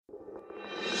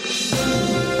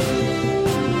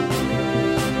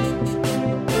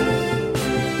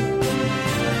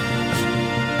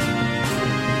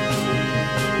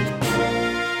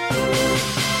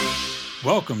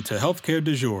Welcome to Healthcare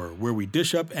du Jour, where we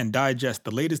dish up and digest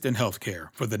the latest in healthcare.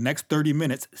 For the next 30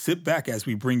 minutes, sit back as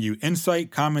we bring you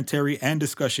insight, commentary, and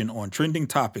discussion on trending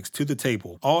topics to the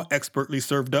table, all expertly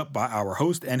served up by our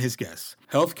host and his guests.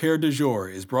 Healthcare du Jour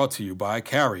is brought to you by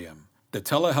Carium, the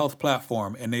telehealth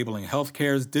platform enabling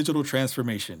healthcare's digital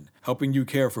transformation, helping you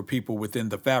care for people within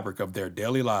the fabric of their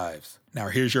daily lives. Now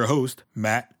here's your host,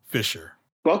 Matt Fisher.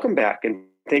 Welcome back, and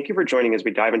thank you for joining as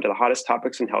we dive into the hottest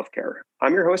topics in healthcare.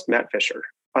 I'm your host, Matt Fisher.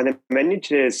 On the menu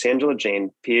today is Sanjula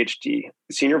Jain, Ph.D.,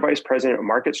 Senior Vice President of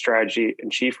Market Strategy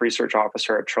and Chief Research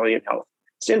Officer at Trilliant Health.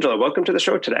 Sanjula, welcome to the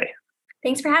show today.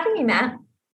 Thanks for having me, Matt.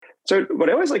 So what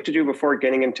I always like to do before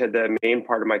getting into the main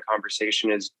part of my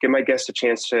conversation is give my guests a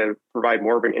chance to provide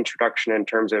more of an introduction in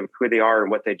terms of who they are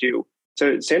and what they do.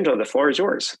 So Sanjula, the floor is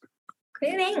yours.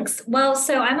 Great, thanks. Well,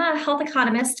 so I'm a health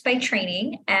economist by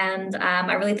training, and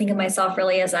I really think of myself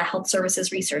really as a health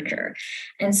services researcher.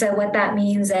 And so what that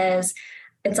means is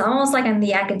it's almost like I'm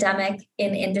the academic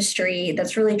in industry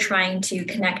that's really trying to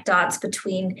connect dots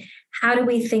between how do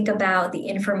we think about the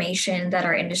information that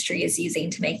our industry is using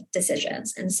to make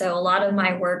decisions. And so a lot of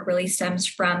my work really stems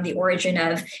from the origin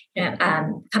of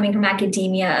coming from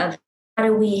academia of how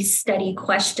do we study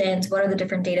questions? What are the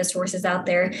different data sources out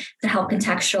there to help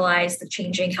contextualize the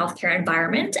changing healthcare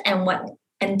environment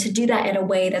and to do that in a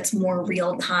way that's more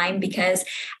real time? Because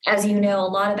as you know, a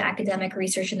lot of academic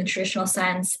research in the traditional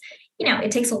sense,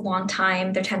 it takes a long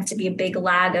time. There tends to be a big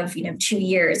lag of, 2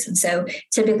 years. And so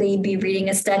typically you'd be reading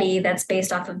a study that's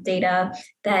based off of data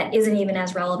that isn't even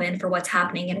as relevant for what's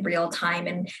happening in real time.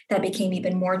 And that became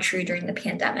even more true during the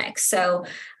pandemic. So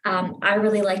I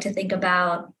really like to think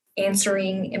about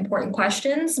answering important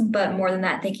questions, but more than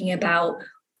that, thinking about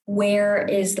where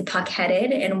is the puck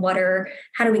headed and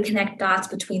how do we connect dots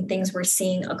between things we're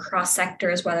seeing across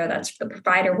sectors, whether that's the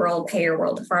provider world, payer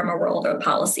world, the pharma world, or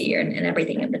policy and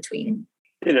everything in between.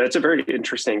 It's a very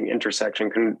interesting intersection.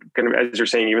 Kind of, as you're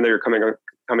saying, even though you're coming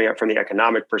up from the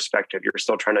economic perspective, you're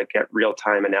still trying to get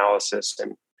real-time analysis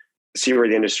and see where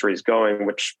the industry is going,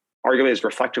 which arguably is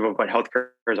reflective of what healthcare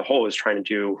as a whole is trying to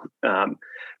do.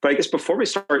 But I guess before we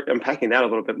start unpacking that a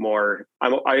little bit more,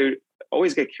 I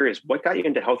always get curious, what got you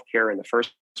into healthcare in the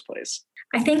first place?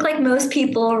 I think like most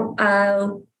people,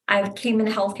 I came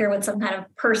into healthcare with some kind of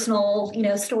personal,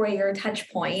 story or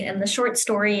touch point. And the short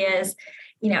story is,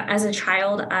 as a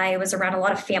child, I was around a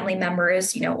lot of family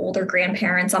members, older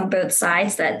grandparents on both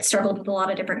sides that struggled with a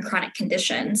lot of different chronic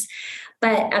conditions.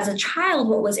 But as a child,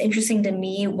 what was interesting to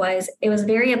me was it was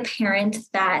very apparent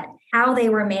that how they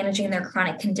were managing their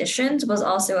chronic conditions was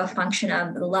also a function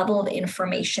of the level of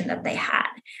information that they had.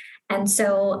 And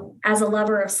so as a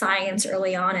lover of science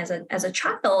early on as a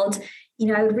child,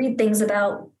 I would read things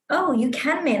about, you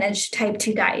can manage type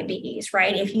 2 diabetes,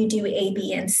 right? If you do A,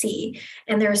 B, and C.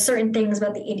 And there are certain things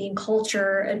about the Indian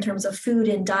culture in terms of food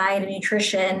and diet and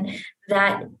nutrition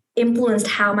that influenced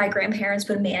how my grandparents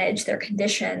would manage their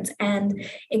conditions. And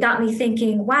it got me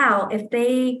thinking, wow,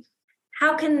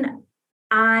 how can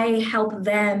I help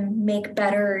them make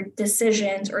better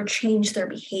decisions or change their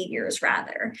behaviors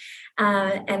rather?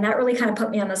 And that really kind of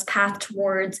put me on this path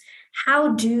towards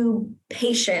how do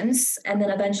patients, and then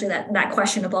eventually that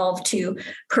question evolved to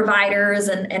providers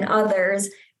and others,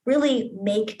 really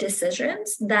make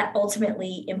decisions that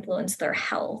ultimately influence their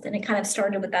health. And it kind of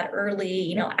started with that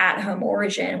early, at-home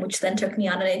origin, which then took me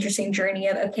on an interesting journey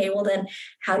of, okay, well then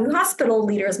how do hospital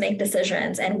leaders make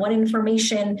decisions and what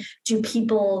information do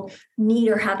people need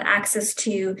or have access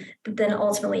to that then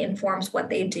ultimately informs what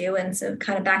they do? And so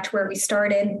kind of back to where we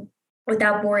started,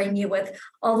 without boring you with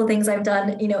all the things I've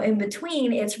done, in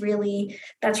between, that's really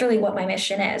what my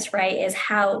mission is, right?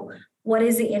 What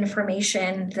is the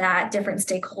information that different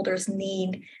stakeholders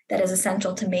need that is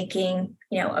essential to making,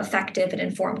 effective and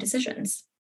informed decisions?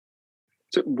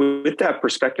 So with that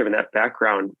perspective and that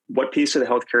background, what piece of the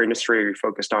healthcare industry are you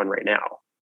focused on right now?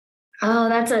 Oh,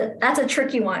 that's a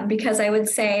tricky one, because I would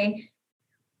say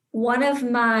one of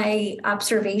my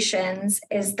observations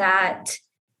is that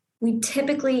we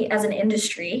typically, as an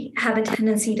industry, have a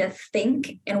tendency to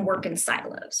think and work in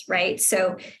silos, right?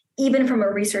 So even from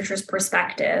a researcher's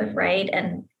perspective, right,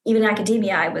 and even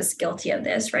academia, I was guilty of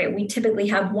this, right? We typically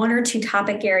have one or two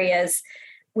topic areas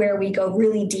where we go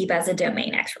really deep as a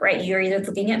domain expert, right? You're either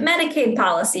looking at Medicaid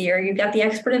policy, or you've got the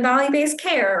expert in value-based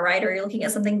care, right? Or you're looking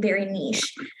at something very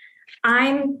niche.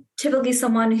 I'm typically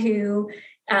someone who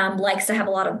likes to have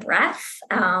a lot of breadth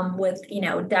with,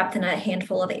 depth in a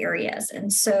handful of areas.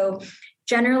 And so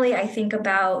generally, I think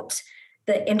about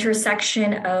the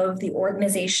intersection of the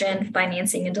organization,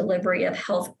 financing, and delivery of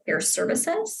healthcare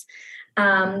services.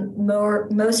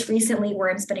 Most recently, where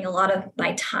I'm spending a lot of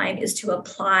my time is to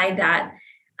apply that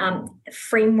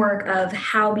framework of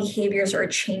how behaviors are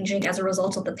changing as a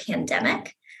result of the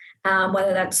pandemic,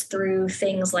 whether that's through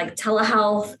things like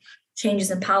telehealth,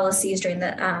 changes in policies during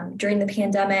the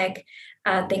pandemic,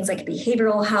 things like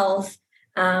behavioral health.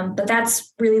 But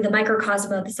that's really the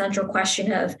microcosm of the central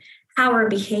question of how are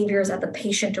behaviors at the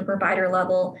patient or provider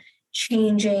level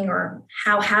changing, or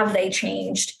how have they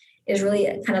changed, is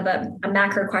really kind of a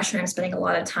macro question I'm spending a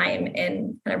lot of time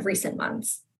in kind of recent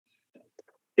months.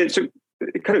 Yeah, so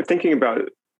kind of thinking about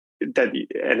that,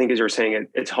 I think as you're saying,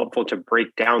 it's helpful to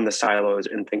break down the silos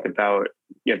and think about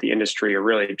the industry, or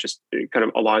really just kind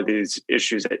of a lot of these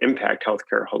issues that impact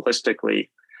healthcare holistically.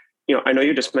 I know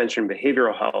you just mentioned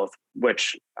behavioral health,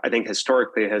 which I think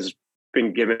historically has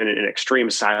been given an extreme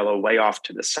silo way off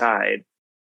to the side.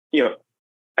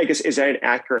 I guess, is that an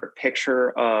accurate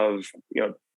picture of,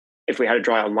 if we had to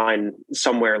draw a line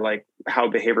somewhere, like how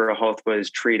behavioral health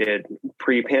was treated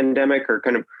pre-pandemic, or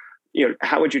kind of,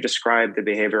 how would you describe the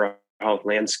behavioral health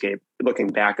landscape looking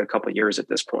back a couple of years at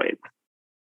this point?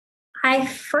 I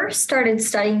first started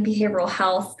studying behavioral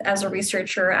health as a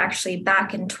researcher actually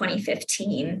back in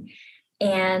 2015.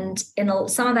 And in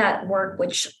some of that work,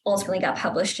 which ultimately got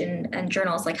published in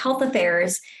journals like Health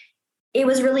Affairs, it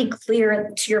was really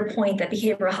clear, to your point, that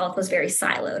behavioral health was very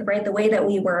siloed, right? The way that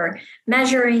we were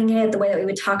measuring it, the way that we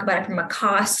would talk about it from a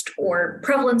cost or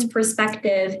prevalence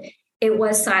perspective, it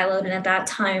was siloed. And at that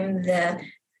time, the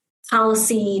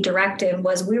policy directive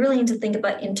was, we really need to think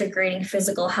about integrating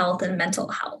physical health and mental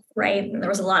health, right? And there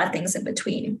was a lot of things in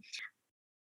between.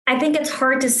 I think it's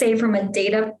hard to say from a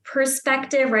data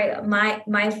perspective, right? My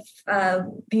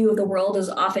view of the world is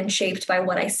often shaped by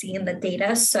what I see in the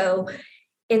data. So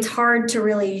it's hard to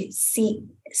really see,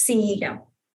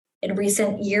 in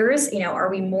recent years,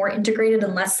 are we more integrated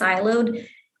and less siloed?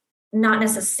 Not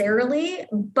necessarily,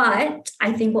 but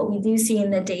I think what we do see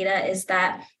in the data is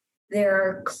that there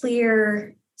are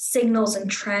clear signals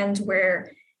and trends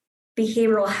where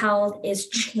behavioral health is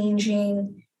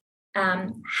changing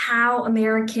how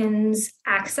Americans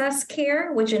access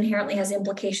care, which inherently has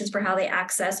implications for how they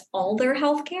access all their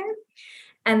health care,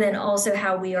 and then also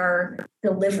how we are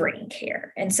delivering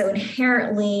care. And so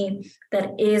inherently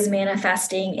that is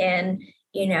manifesting in,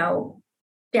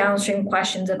 downstream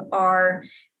questions of, are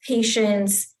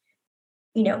patients,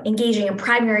 engaging in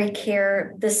primary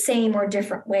care the same or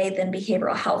different way than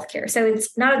behavioral health care. So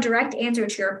it's not a direct answer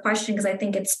to your question, because I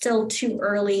think it's still too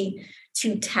early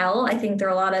to tell. I think there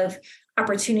are a lot of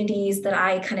opportunities that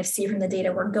I kind of see from the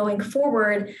data where going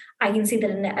forward, I can see that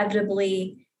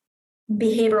inevitably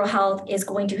behavioral health is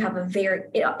going to have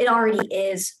it already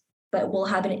is, but will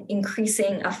have an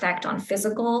increasing effect on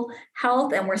physical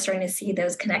health. And we're starting to see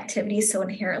those connectivities. So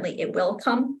inherently it will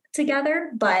come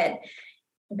together, but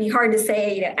it'd be hard to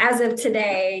say, as of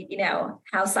today,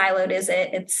 how siloed is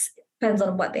it? It depends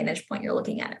on what vantage point you're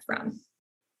looking at it from.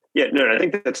 Yeah, no, I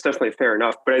think that's definitely fair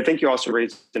enough. But I think you also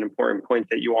raised an important point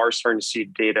that you are starting to see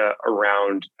data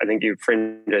around, I think you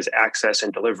framed it as access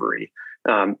and delivery,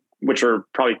 which are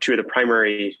probably two of the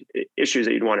primary issues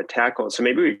that you'd want to tackle. So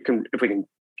maybe we can, if we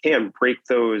can break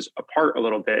those apart a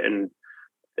little bit and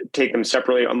take them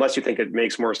separately, unless you think it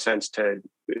makes more sense to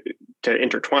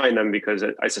intertwine them, because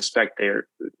I suspect they're,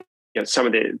 some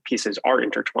of the pieces are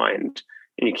intertwined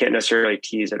and you can't necessarily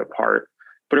tease it apart.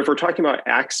 But if we're talking about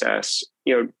access,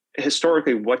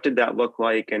 historically, what did that look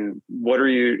like? And what are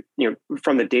you,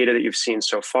 from the data that you've seen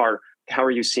so far, how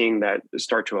are you seeing that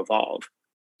start to evolve?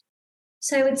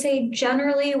 So I would say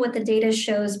generally what the data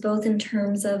shows, both in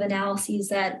terms of analyses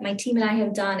that my team and I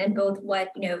have done, and both what,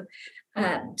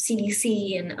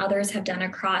 CDC and others have done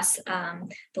across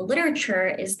the literature,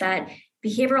 is that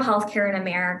behavioral health care in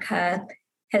America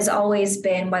has always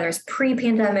been, whether it's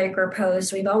pre-pandemic or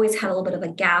post, we've always had a little bit of a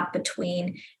gap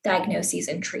between diagnoses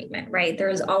and treatment, right?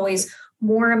 There's always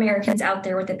more Americans out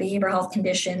there with a behavioral health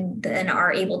condition than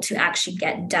are able to actually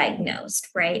get diagnosed,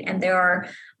 right? And there are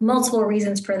multiple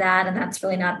reasons for that. And that's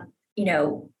really not,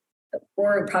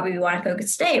 or probably we want to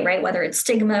focus today, right? Whether it's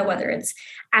stigma, whether it's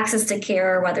access to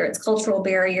care, whether it's cultural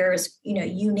barriers,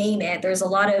 you name it. There's a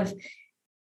lot of,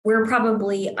 we're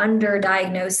probably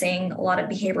underdiagnosing a lot of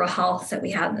behavioral health that we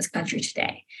have in this country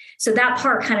today. So that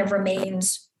part kind of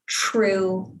remains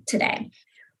true today.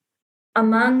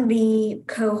 Among the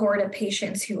cohort of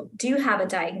patients who do have a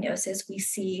diagnosis, we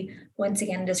see, once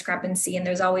again, discrepancy, and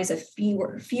there's always a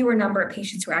fewer number of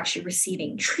patients who are actually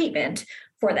receiving treatment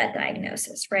for that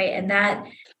diagnosis, right? And that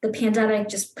the pandemic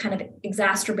just kind of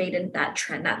exacerbated that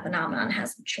trend. That phenomenon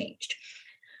hasn't changed.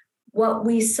 What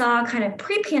we saw kind of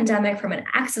pre-pandemic from an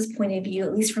access point of view,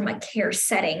 at least from a care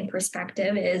setting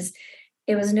perspective, is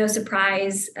it was no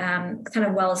surprise, kind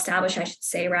of well established, I should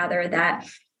say, rather, that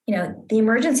the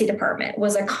emergency department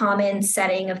was a common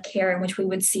setting of care in which we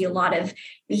would see a lot of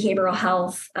behavioral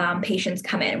health patients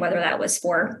come in, whether that was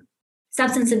for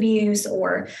substance abuse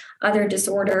or other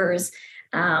disorders.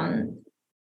 And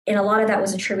a lot of that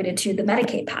was attributed to the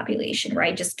Medicaid population,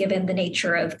 right? Just given the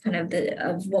nature of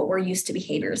of what we're used to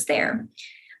behaviors there.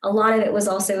 A lot of it was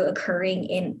also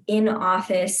occurring in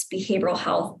office behavioral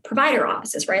health provider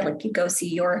offices, right? Like you go see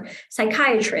your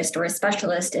psychiatrist or a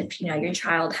specialist if, your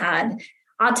child had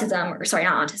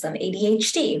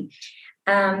ADHD.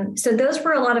 So those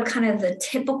were a lot of kind of the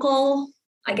typical,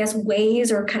 I guess,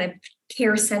 ways or kind of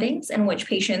care settings in which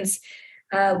patients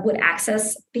would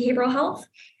access behavioral health.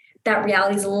 That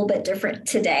reality is a little bit different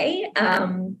today,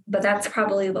 but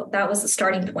that was the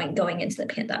starting point going into the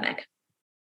pandemic.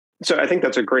 So I think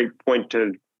that's a great point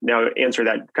to now answer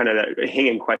that kind of that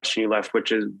hanging question you left,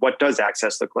 which is what does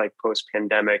access look like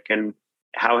post-pandemic, and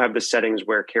how have the settings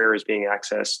where care is being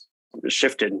accessed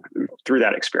shifted through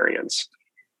that experience?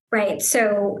 Right.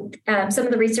 So some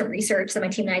of the recent research that my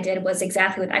team and I did was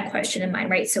exactly with that question in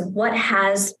mind, right? So what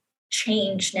has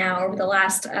changed now over the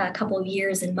last couple of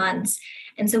years and months?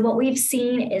 And so what we've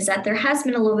seen is that there has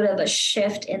been a little bit of a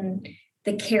shift in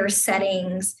the care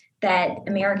settings that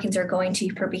Americans are going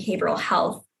to for behavioral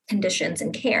health conditions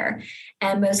and care.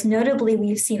 And most notably,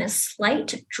 we've seen a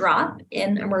slight drop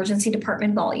in emergency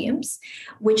department volumes,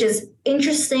 which is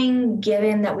interesting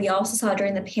given that we also saw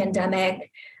during the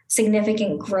pandemic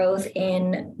significant growth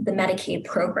in the Medicaid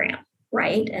program,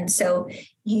 right? And so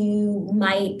you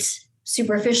might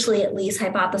superficially at least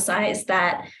hypothesize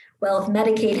that, well, if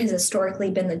Medicaid has historically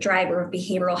been the driver of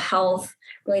behavioral health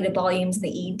related volumes in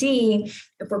the ED,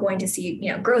 if we're going to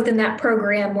see growth in that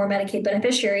program, more Medicaid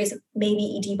beneficiaries,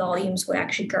 maybe ED volumes would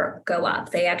actually go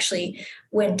up. They actually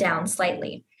went down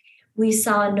slightly. We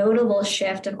saw a notable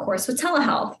shift, of course, with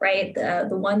telehealth, right? The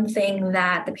one thing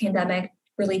that the pandemic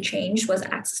really changed was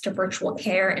access to virtual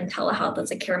care and telehealth as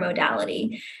a care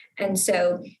modality. And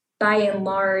so by and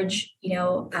large,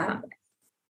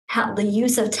 the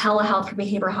use of telehealth for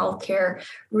behavioral health care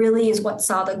really is what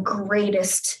saw the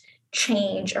greatest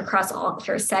change across all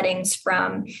care settings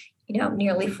from,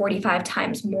 nearly 45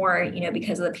 times more,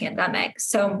 because of the pandemic.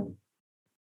 So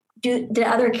did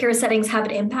other care settings have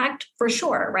an impact? For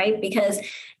sure, right? Because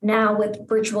now with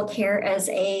virtual care as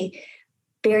a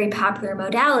very popular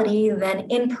modality,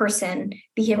 then in-person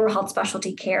behavioral health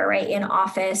specialty care, right, in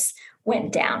office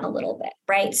went down a little bit,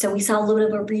 right? So we saw a little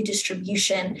bit of a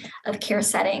redistribution of care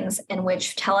settings in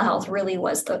which telehealth really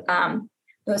was the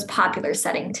most popular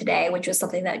setting today, which was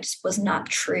something that just was not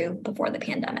true before the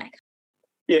pandemic.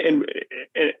 Yeah, and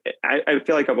I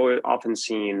feel like I've often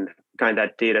seen kind of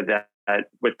that data that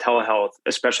with telehealth,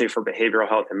 especially for behavioral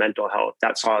health and mental health,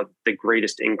 that saw the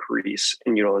greatest increase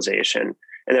in utilization.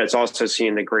 And then it's also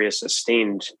seen the greatest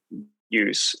sustained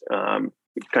use kind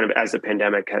of as the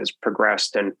pandemic has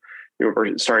progressed. And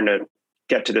we're starting to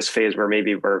get to this phase where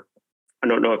maybe I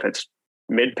don't know if it's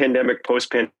mid-pandemic,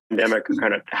 post-pandemic,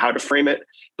 kind of how to frame it.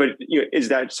 But is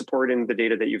that supporting the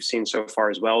data that you've seen so far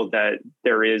as well, that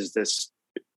there is this,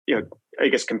 I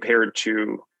guess compared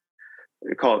to,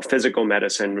 call it physical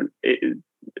medicine,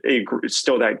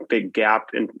 still that big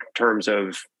gap in terms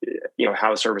of,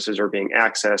 how services are being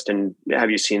accessed, and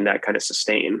have you seen that kind of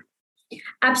sustain?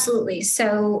 Absolutely.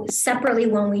 So separately,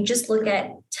 when we just look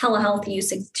at telehealth use,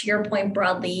 to your point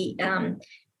broadly,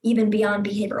 even beyond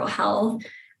behavioral health,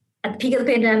 at the peak of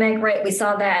the pandemic, right, we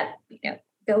saw that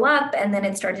go up and then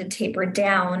it started to taper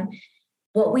down.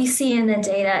 What we see in the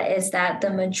data is that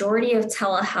the majority of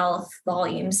telehealth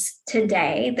volumes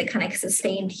today, the kind of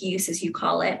sustained use, as you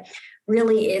call it,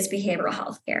 really is behavioral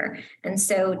health care. And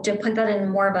so to put that in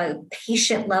more of a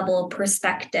patient level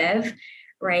perspective,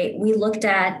 right, we looked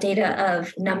at data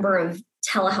of number of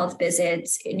telehealth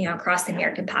visits, across the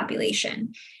American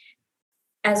population.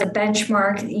 As a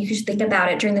benchmark, you could think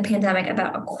about it during the pandemic,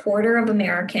 about a quarter of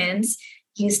Americans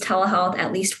used telehealth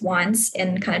at least once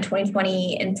in kind of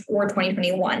 2020 or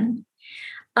 2021.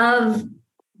 Of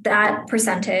that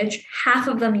percentage, half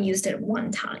of them used it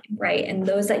one time, right? And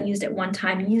those that used it one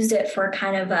time used it for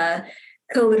kind of a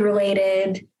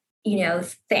COVID-related,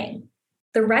 thing.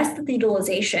 The rest of the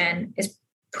utilization is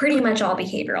pretty much all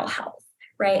behavioral health,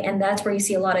 right? And that's where you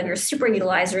see a lot of your super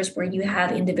utilizers, where you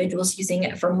have individuals using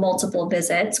it for multiple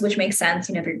visits, which makes sense,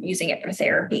 if you're using it for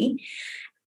therapy.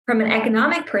 From an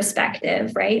economic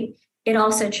perspective, right, it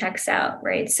also checks out,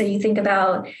 right? So you think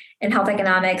about in health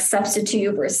economics,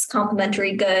 substitute versus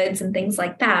complementary goods and things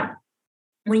like that.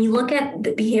 When you look at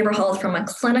the behavioral health from a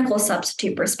clinical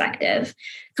substitute perspective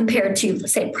compared to,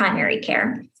 say, primary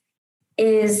care,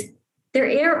 is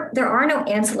there are no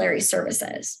ancillary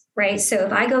services, right? So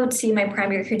if I go to see my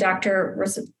primary care doctor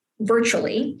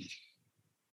virtually,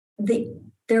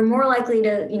 they're more likely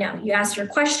to, you ask your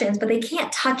questions, but they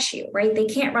can't touch you, right? They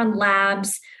can't run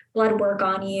labs, blood work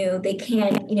on you. They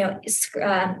can't,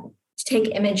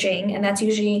 take imaging. And that's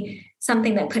usually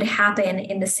something that could happen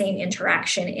in the same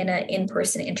interaction in an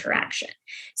in-person interaction.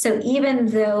 So even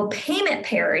though payment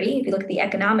parity, if you look at the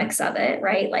economics of it,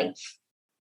 right, like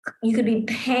you could be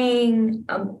paying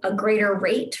a greater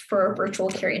rate for a virtual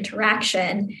care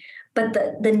interaction, but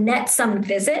the net sum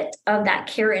visit of that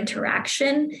care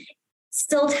interaction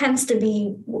still tends to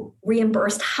be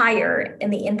reimbursed higher in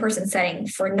the in-person setting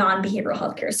for non-behavioral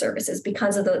healthcare services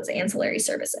because of those ancillary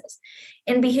services.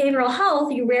 In behavioral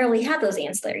health, you rarely have those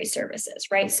ancillary services,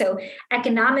 right? So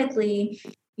economically,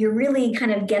 you're really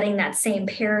kind of getting that same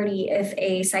parity if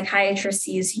a psychiatrist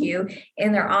sees you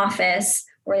in their office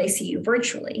or they see you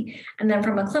virtually. And then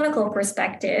from a clinical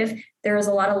perspective, there is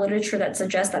a lot of literature that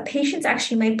suggests that patients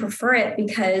actually might prefer it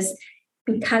because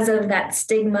of that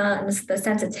stigma and the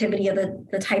sensitivity of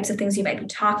the types of things you might be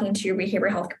talking to your behavioral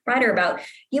health provider about.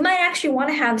 You might actually want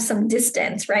to have some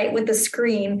distance, right, with the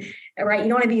screen, right? You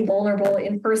don't want to be vulnerable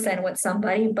in person with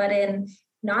somebody, but in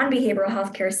non-behavioral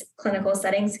healthcare clinical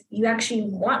settings, you actually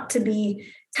want to be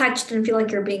touched and feel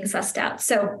like you're being sussed out.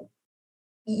 So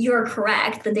you're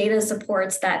correct. The data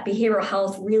supports that behavioral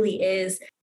health really is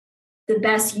the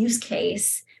best use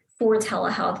case for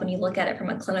telehealth when you look at it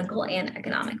from a clinical and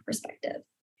economic perspective.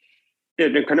 Yeah,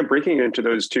 kind of breaking into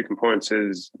those two components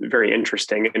is very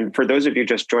interesting. And for those of you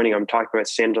just joining, I'm talking with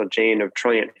Sanjula Jain of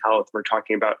Trilliant Health. We're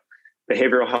talking about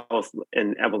behavioral health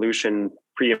and evolution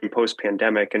pre and post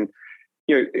pandemic. And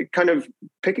kind of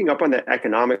picking up on that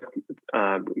economic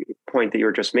point that you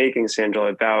were just making,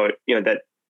 Sanjula, about that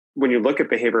when you look at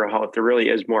behavioral health, there really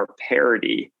is more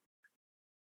parity.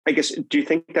 I guess, do you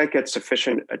think that gets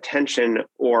sufficient attention,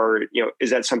 or is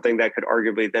that something that could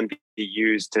arguably then be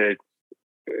used to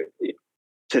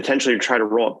potentially try to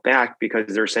roll it back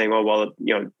because they're saying, oh, well,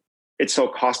 it's still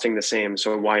costing the same,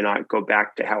 so why not go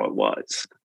back to how it was?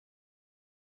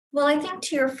 Well, I think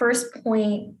to your first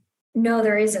point, no,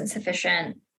 there isn't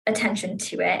sufficient attention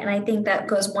to it. And I think that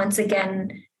goes once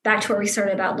again back to where we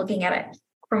started about looking at it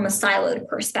from a siloed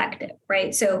perspective,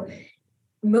 right? So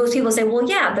most people say, well,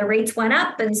 yeah, the rates went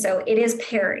up, and so it is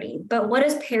parity. But what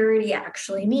does parity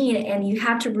actually mean? And you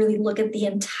have to really look at the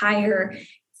entire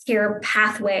care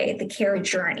pathway, the care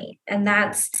journey. And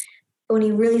that's when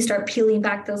you really start peeling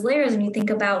back those layers and you think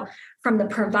about from the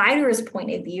provider's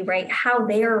point of view, right, how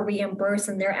they are reimbursed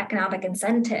and their economic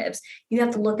incentives. You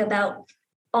have to look about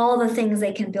all the things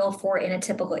they can bill for in a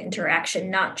typical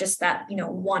interaction, not just that,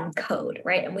 one code,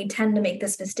 right? And we tend to make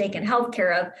this mistake in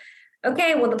healthcare of,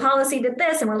 okay, well, the policy did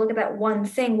this, and we're looking at that one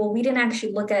thing. Well, we didn't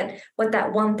actually look at what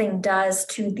that one thing does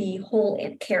to the whole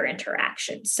care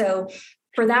interaction. So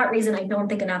for that reason, I don't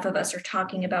think enough of us are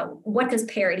talking about what does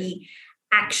parity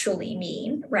actually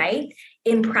mean, right?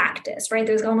 In practice, right?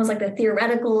 There's almost like the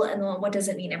theoretical and then what does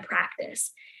it mean in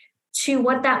practice? To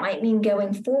what that might mean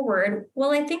going forward,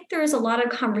 well, I think there's a lot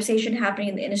of conversation happening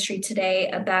in the industry today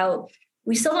about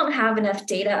we still don't have enough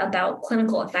data about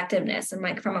clinical effectiveness and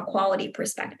like from a quality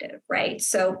perspective, right?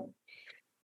 So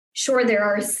sure, there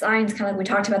are signs kind of like we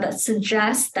talked about that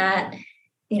suggest that,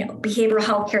 behavioral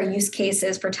healthcare use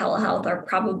cases for telehealth are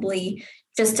probably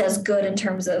just as good in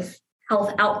terms of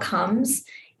health outcomes,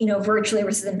 virtually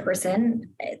versus in person.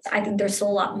 I think there's still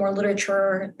a lot more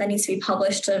literature that needs to be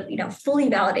published to, fully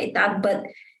validate that, but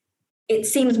it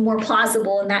seems more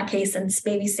plausible in that case than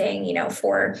maybe saying,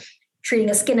 for treating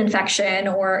a skin infection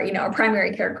or, a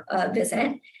primary care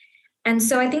visit. And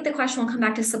so I think the question will come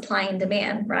back to supply and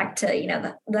demand, back to,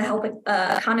 the health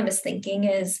economist thinking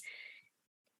is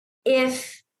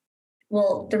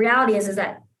the reality is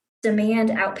that demand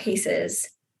outpaces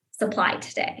supply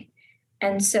today.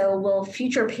 And so will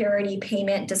future parity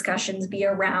payment discussions be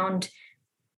around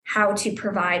how to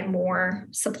provide more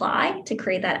supply to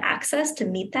create that access to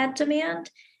meet that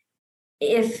demand?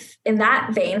 If in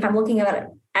that vein, if I'm looking at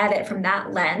it from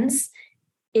that lens,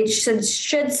 it should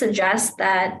suggest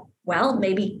that, well,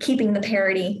 maybe keeping the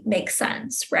parity makes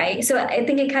sense, right? So I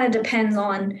think it kind of depends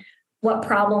on what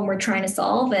problem we're trying to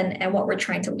solve and what we're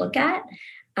trying to look at.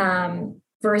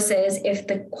 Versus if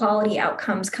the quality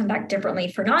outcomes come back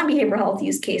differently for non-behavioral health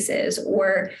use cases,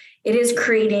 or it is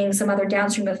creating some other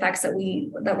downstream effects that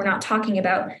we're not talking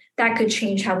about, that could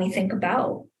change how we think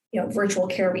about virtual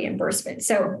care reimbursement.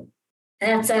 So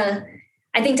that's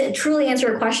I think to truly answer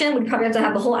your question, we'd probably have to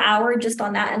have a whole hour just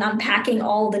on that and unpacking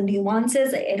all the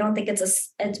nuances. I don't think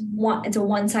it's a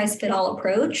one size fit all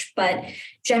approach, but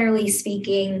generally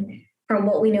speaking, from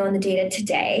what we know in the data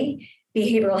today,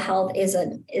 behavioral health is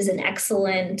an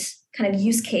excellent kind of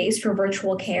use case for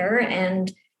virtual care.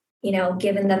 And,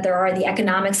 given that there are the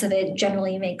economics of it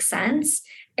generally makes sense,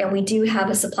 and we do have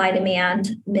a supply demand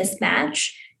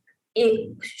mismatch,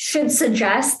 it should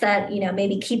suggest that,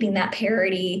 maybe keeping that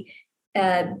parity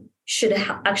should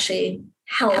actually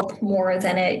help more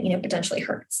than it, potentially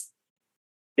hurts.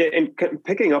 Yeah, and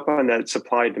picking up on that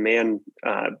supply demand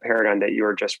paradigm that you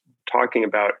were just talking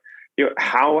about,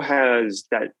 how has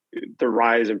the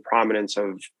rise in prominence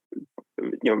of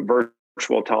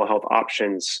virtual telehealth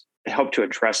options helped to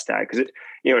address that? Because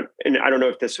and I don't know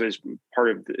if this was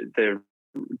part of the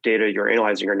data you're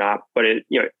analyzing or not, but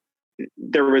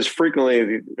there was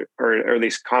frequently, or at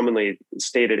least commonly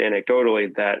stated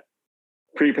anecdotally, that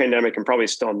pre-pandemic and probably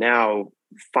still now,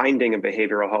 finding a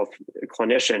behavioral health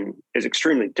clinician is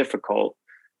extremely difficult,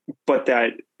 but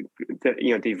that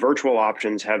the virtual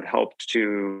options have helped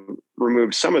to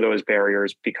remove some of those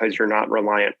barriers because you're not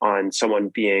reliant on someone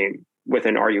being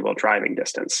within arguable driving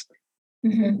distance.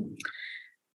 Mm-hmm.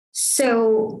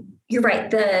 So you're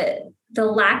right. The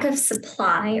lack of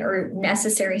supply or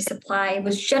necessary supply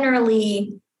was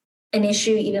generally an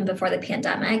issue even before the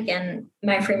pandemic. And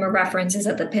my frame of reference is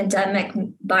that the pandemic,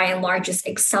 by and large, just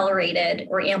accelerated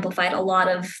or amplified a lot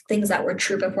of things that were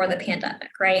true before the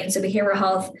pandemic, right? And so behavioral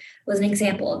health was an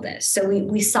example of this. So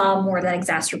we saw more of that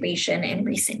exacerbation in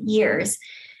recent years.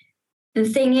 The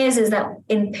thing is that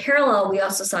in parallel, we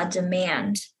also saw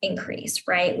demand increase,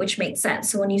 right? Which makes sense.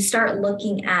 So when you start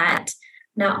looking at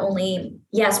not only,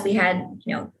 yes, we had,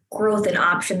 growth in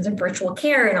options and virtual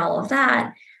care and all of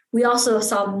that, we also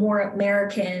saw more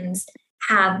Americans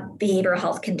have behavioral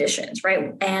health conditions,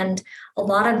 right? And a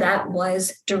lot of that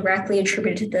was directly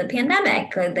attributed to the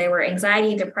pandemic. They were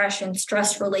anxiety, depression,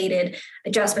 stress-related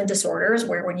adjustment disorders,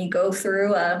 where when you go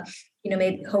through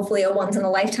maybe hopefully a once in a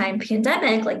lifetime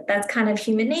pandemic, like that's kind of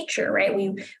human nature, right?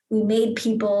 We made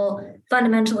people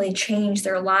fundamentally change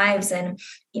their lives and,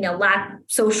 lack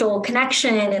social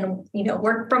connection and,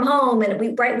 work from home. And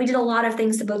we did a lot of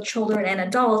things to both children and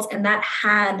adults, and that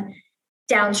had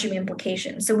downstream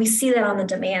implications. So we see that on the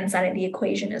demand side of the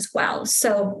equation as well.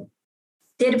 So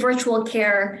did virtual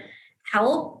care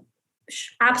help?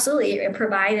 Absolutely. It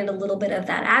provided a little bit of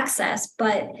that access,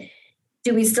 but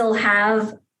do we still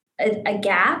have a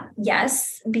gap?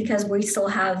 Yes, because we still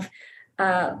have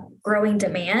growing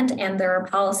demand, and there are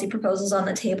policy proposals on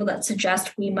the table that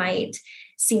suggest we might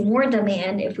see more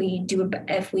demand if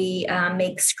we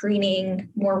make screening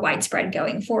more widespread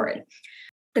going forward.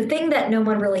 The thing that no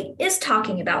one really is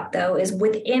talking about, though, is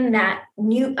within that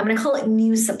new, I'm going to call it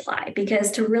new supply, because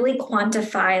to really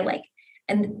quantify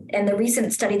and the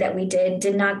recent study that we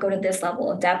did not go to this level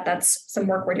of depth. That's some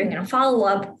work we're doing in a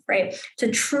follow-up, right?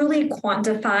 To truly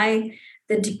quantify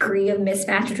the degree of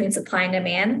mismatch between supply and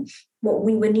demand, what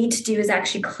we would need to do is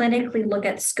actually clinically look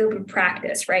at scope of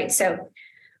practice, right? So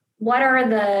what are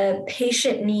the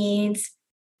patient needs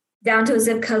down to a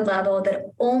zip code level that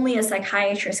only a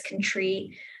psychiatrist can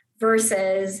treat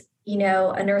versus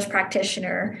a nurse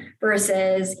practitioner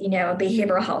versus, a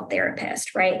behavioral health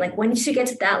therapist, right? Like once you get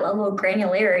to that level of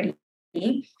granularity,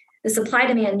 the supply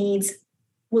demand needs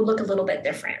will look a little bit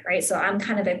different, right? So I'm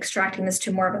kind of extracting this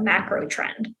to more of a macro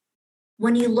trend.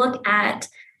 When you look at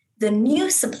the new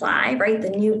supply, right?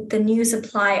 The new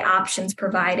supply options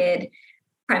provided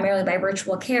primarily by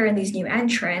virtual care and these new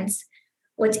entrants,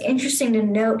 what's interesting to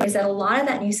note is that a lot of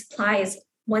that new supply is,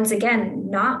 once again,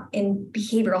 not in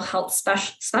behavioral health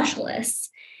specialists,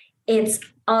 it's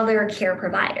other care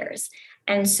providers.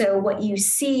 And so what you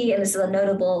see, and this is a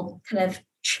notable kind of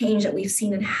change that we've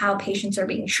seen in how patients are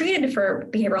being treated for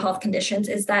behavioral health conditions,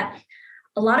 is that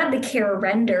a lot of the care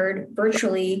rendered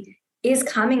virtually is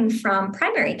coming from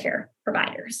primary care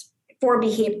providers for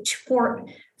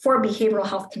behavioral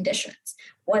health conditions,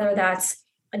 whether that's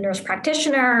a nurse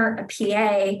practitioner, a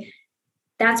PA.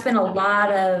 That's been a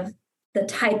lot of the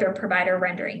type of provider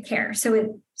rendering care.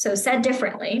 So said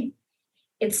differently,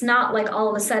 it's not like all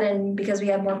of a sudden, because we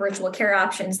have more virtual care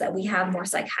options, that we have more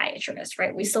psychiatrists,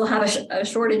 right? We still have a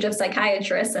shortage of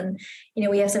psychiatrists. And,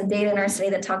 we have some data in our study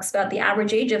that talks about the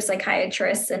average age of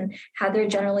psychiatrists and how they're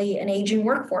generally an aging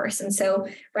workforce. And so,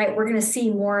 right, we're going to see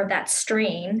more of that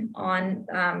strain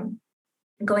on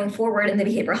going forward in the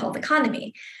behavioral health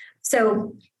economy.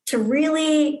 So to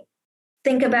really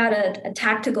think about a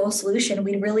tactical solution,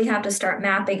 we really have to start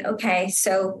mapping, okay,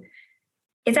 so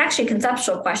it's actually a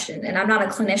conceptual question, and I'm not a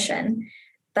clinician,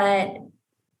 but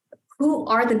who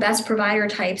are the best provider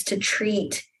types to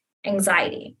treat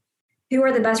anxiety? Who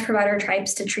are the best provider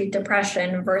types to treat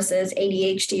depression versus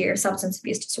ADHD or substance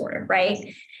abuse disorder,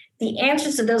 right? The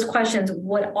answers to those questions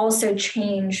would also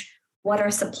change what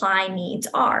our supply needs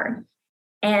are.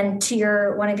 And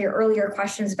to one of your earlier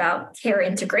questions about care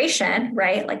integration,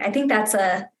 right? Like, I think that's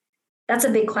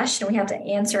a big question we have to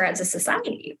answer as a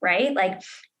society, right? Like,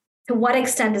 to what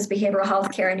extent does behavioral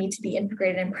health care need to be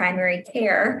integrated in primary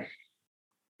care?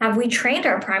 Have we trained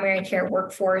our primary care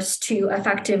workforce to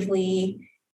effectively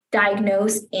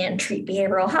diagnose and treat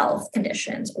behavioral health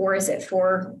conditions? Or is it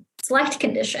for select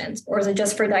conditions? Or is it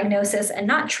just for diagnosis and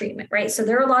not treatment, right? So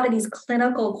there are a lot of these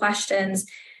clinical questions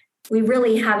we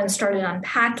really haven't started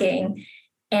unpacking.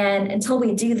 And until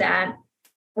we do that,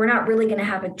 we're not really going to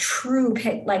have a true,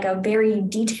 like a very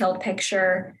detailed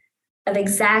picture of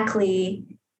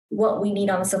exactly what we need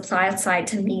on the supply side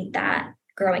to meet that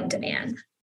growing demand.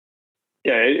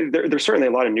 Yeah, there's certainly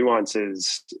a lot of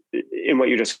nuances in what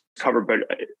you just covered, but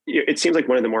it seems like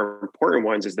one of the more important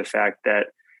ones is the fact that,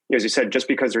 as you said, just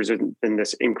because there's been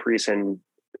this increase in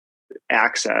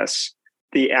access,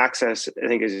 the access, I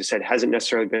think, as you said, hasn't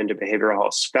necessarily been to behavioral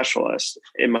health specialists.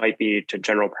 It might be to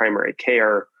general primary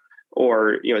care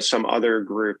or, some other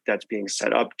group that's being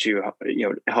set up to,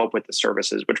 help with the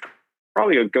services, which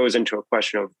probably goes into a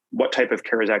question of what type of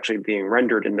care is actually being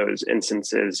rendered in those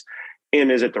instances. And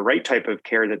is it the right type of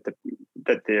care that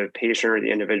the patient or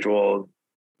the individual,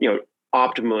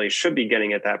 optimally should be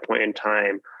getting at that point in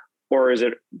time? Or is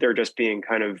it they're just being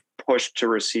kind of pushed to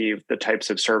receive the types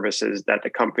of services that the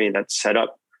company that's set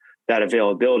up that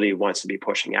availability wants to be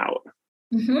pushing out?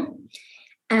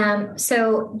 Mm-hmm.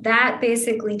 So that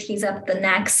basically tees up the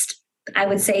next, I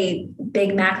would say,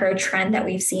 big macro trend that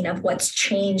we've seen of what's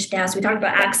changed now. So we talked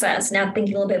about access, now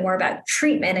thinking a little bit more about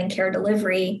treatment and care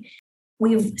delivery.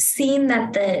 We've seen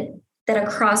that that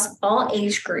across all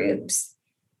age groups,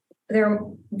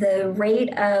 the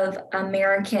rate of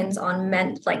Americans on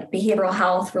behavioral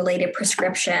health related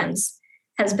prescriptions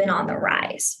has been on the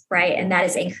rise, right? And that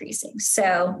is increasing.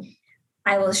 So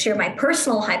I will share my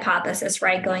personal hypothesis,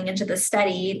 right, going into the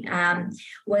study,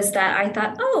 was that I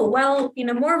thought,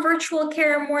 more virtual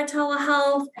care, more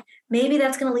telehealth, maybe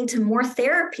that's going to lead to more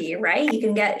therapy, right? You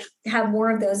can have more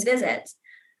of those visits.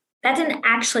 That didn't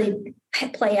actually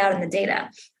play out in the data.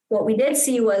 What we did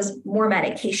see was more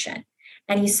medication.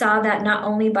 And you saw that not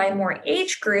only by more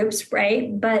age groups,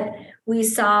 right, but we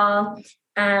saw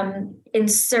in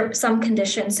some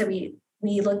conditions. So we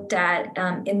looked at,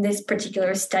 in this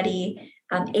particular study,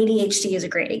 ADHD is a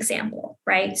great example,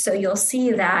 right? So you'll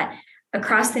see that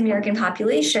across the American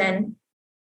population,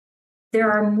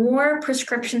 there are more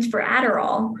prescriptions for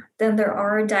Adderall than there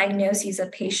are diagnoses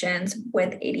of patients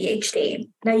with ADHD.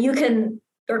 Now,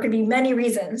 there could be many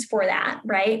reasons for that,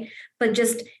 right? But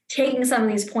just taking some of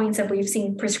these points that we've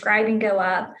seen prescribing go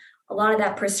up, a lot of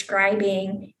that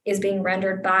prescribing is being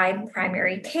rendered by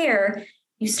primary care.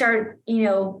 You start,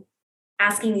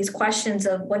 asking these questions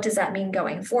of what does that mean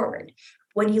going forward?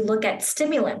 When you look at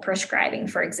stimulant prescribing,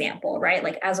 for example, right?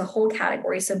 Like as a whole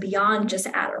category, so beyond just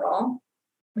Adderall,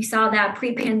 we saw that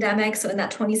pre-pandemic, so in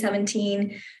that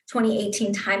 2017,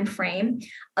 2018 timeframe,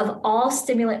 of all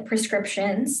stimulant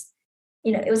prescriptions,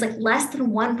 it was like less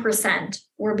than 1%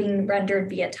 were being rendered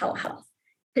via telehealth.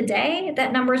 Today,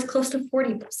 that number is close to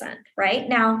 40%, right?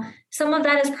 Now, some of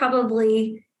that is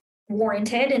probably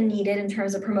warranted and needed in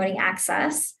terms of promoting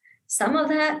access. Some of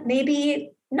that may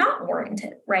be not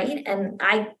warranted, right? And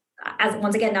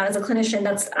once again, not as a clinician,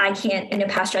 I can't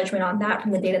pass judgment on that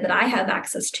from the data that I have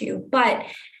access to. But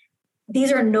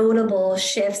these are notable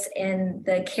shifts in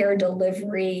the care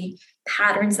delivery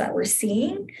patterns that we're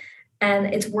seeing.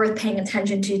 And it's worth paying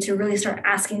attention to really start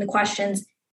asking the questions,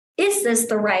 is this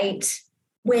the right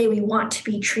way we want to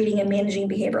be treating and managing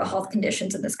behavioral health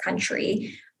conditions in this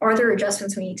country? Are there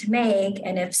adjustments we need to make?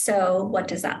 And if so, what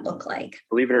does that look like?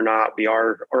 Believe it or not, we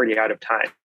are already out of time.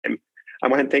 I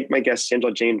want to thank my guest,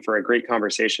 Sanjula Jain, for a great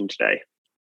conversation today.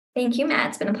 Thank you, Matt.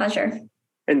 It's been a pleasure.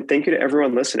 And thank you to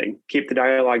everyone listening. Keep the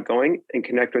dialogue going and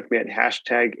connect with me at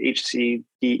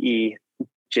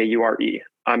 #HCDEJURE.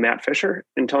 I'm Matt Fisher.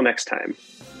 Until next time.